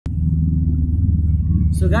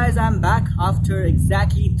So guys, I'm back after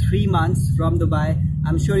exactly 3 months from Dubai.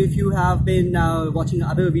 I'm sure if you have been watching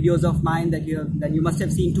other videos of mine then you must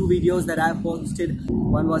have seen two videos that I've posted.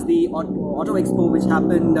 One was the Auto Expo which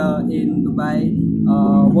happened in Dubai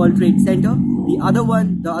World Trade Center. The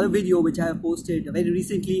other video which I have posted very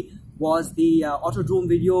recently was the Autodrome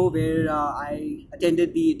video where I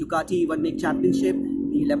attended the Ducati One Make Championship,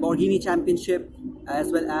 the Lamborghini Championship,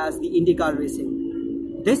 as well as the IndyCar racing.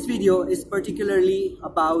 This video is particularly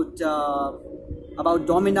about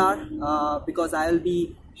Dominar because I'll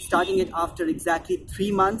be starting it after exactly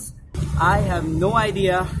 3 months. I have no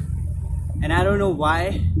idea and I don't know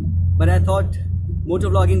why, but I thought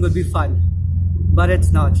motovlogging would be fun, but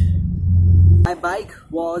it's not. My bike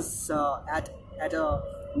was at a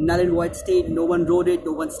null and void state. No one rode it,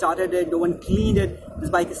 no one started it, no one cleaned it.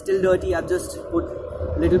 This bike is still dirty. I've just put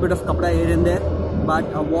a little bit of kapda here and there, but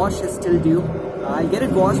a wash is still due. I'll get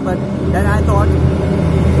it washed, but then I thought,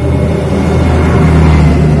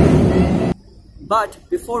 but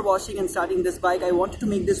before washing and starting this bike, I wanted to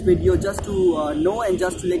make this video just to know and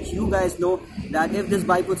just to let you guys know that if this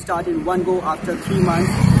bike would start in one go after 3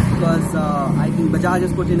 months, because I think Bajaj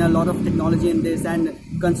has put in a lot of technology in this, and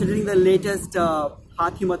considering the latest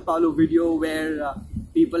Haathi Palo video where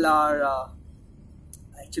people are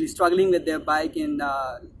actually struggling with their bike in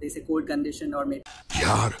they say cold condition or maybe.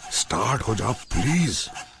 Yaar, start ho ja, please.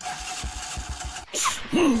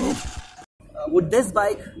 Would this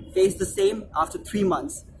bike face the same after 3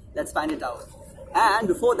 months? Let's find it out. And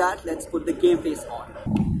before that, let's put the game face on.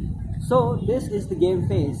 So this is the game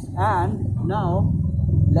face, and now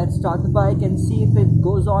let's start the bike and see if it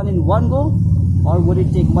goes on in one go, or would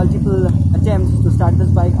it take multiple attempts to start this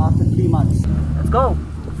bike after 3 months. Let's go.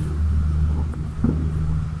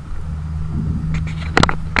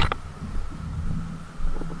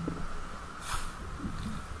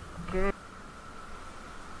 Okay.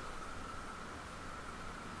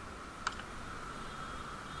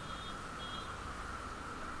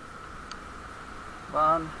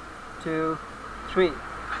 One, two, three.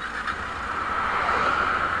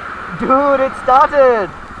 Dude, it started!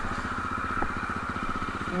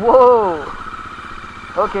 Whoa!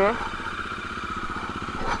 Okay.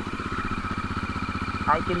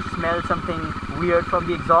 I can smell something weird from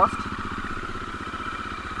the exhaust.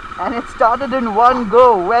 And it started in one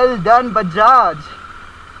go. Well done, Bajaj!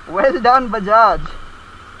 Well done, Bajaj!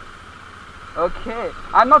 Okay.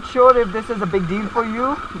 I'm not sure if this is a big deal for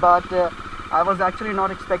you, but I was actually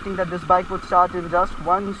not expecting that this bike would start in just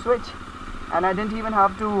one switch. And I didn't even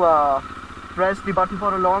have to press the button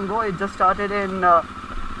for a long go. It just started in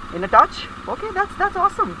a touch. Okay, that's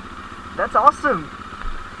awesome. That's awesome.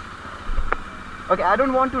 Okay, I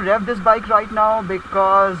don't want to rev this bike right now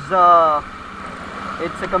because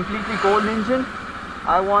it's a completely cold engine.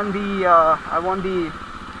 I want the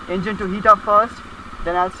engine to heat up first.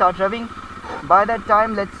 Then I'll start revving. By that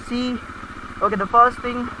time, let's see. Okay, the first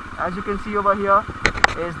thing, as you can see over here,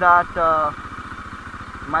 is that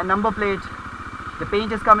my number plate, the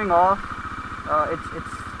paint is coming off.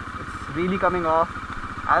 It's really coming off.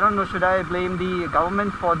 I don't know, should I blame the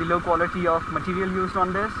government for the low quality of material used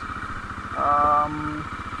on this? How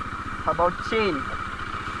about chain?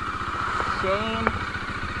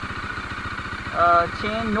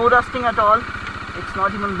 Chain, no rusting at all. It's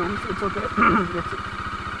not even loose. It's okay.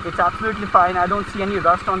 it's absolutely fine. I don't see any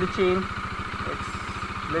rust on the chain. It's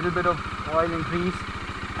a little bit of oil and grease.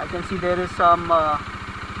 I can see there is some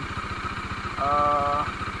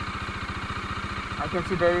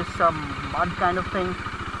mud kind of thing,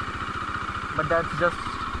 but that's just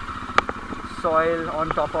soil on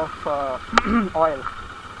top of oil.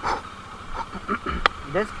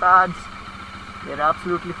 These pads, they're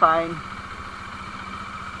absolutely fine.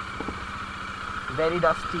 Very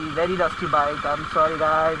dusty bike. I'm sorry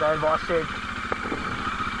guys, I washed it.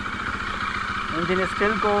 Engine is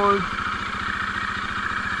still cold.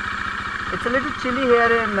 It's a little chilly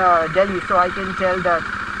here in Delhi, so I can tell that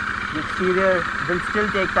the exterior will still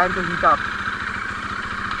take time to heat up.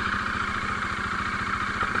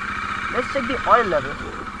 Let's check the oil level.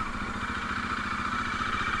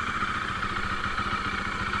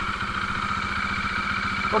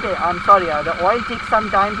 Okay, I'm sorry, the oil takes some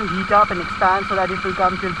time to heat up and expand so that it will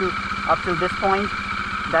come up till this point.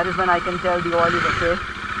 That is when I can tell the oil is okay.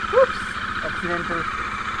 Oops, accidental.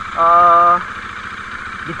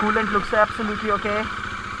 The coolant looks absolutely okay.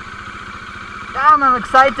 Damn, I'm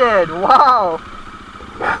excited! Wow!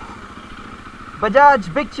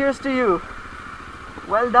 Bajaj, big cheers to you!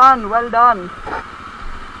 Well done, well done!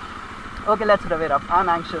 Okay, let's rev it up. I'm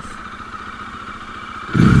anxious.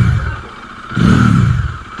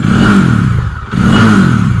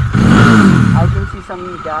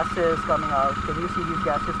 some gases coming out. Can you see these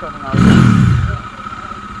gases coming out?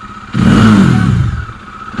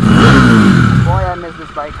 Boy, I miss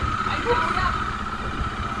this bike.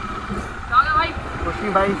 कुछ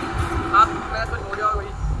नहीं भाई,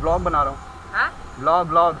 vlog बना रहा हूँ.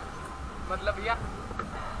 Vlog मतलब भैया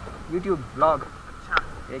YouTube vlog. अच्छा,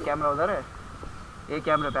 ये कैमरा उधर है, ये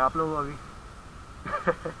कैमरे पे आप लोग हो अभी.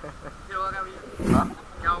 फिर होगा भैया. हाँ,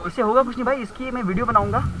 क्या होगा? इससे होगा कुछ नहीं भाई, इसकी मैं वीडियो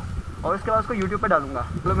बनाऊंगा और इसके बाद उसको YouTube पे डालूंगा.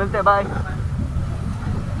 चलो मिलते हैं, bye.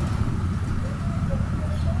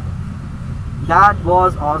 That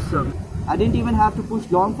was awesome. I didn't even have to push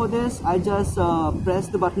long for this. I just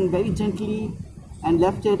pressed the button very gently and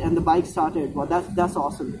left it, and the bike started. Well, that's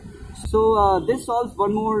awesome. So this solves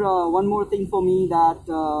one more thing for me,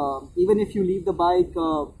 that even if you leave the bike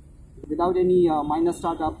without any minor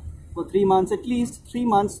startup for 3 months, at least 3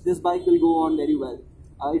 months, this bike will go on very well.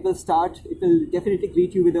 It will start. It will definitely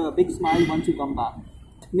greet you with a big smile once you come back.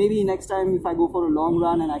 Maybe next time if I go for a long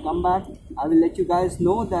run and I come back, I will let you guys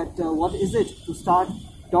know that what is it to start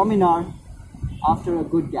Dominar after a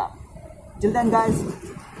good gap. Till then guys,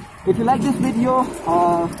 if you like this video,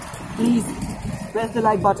 please press the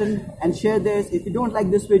like button and share this. If you don't like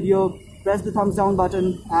this video, press the thumbs down button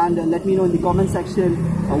and let me know in the comment section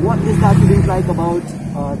what is that you didn't like about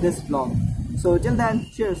this vlog. So till then,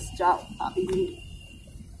 cheers, ciao, happy eating.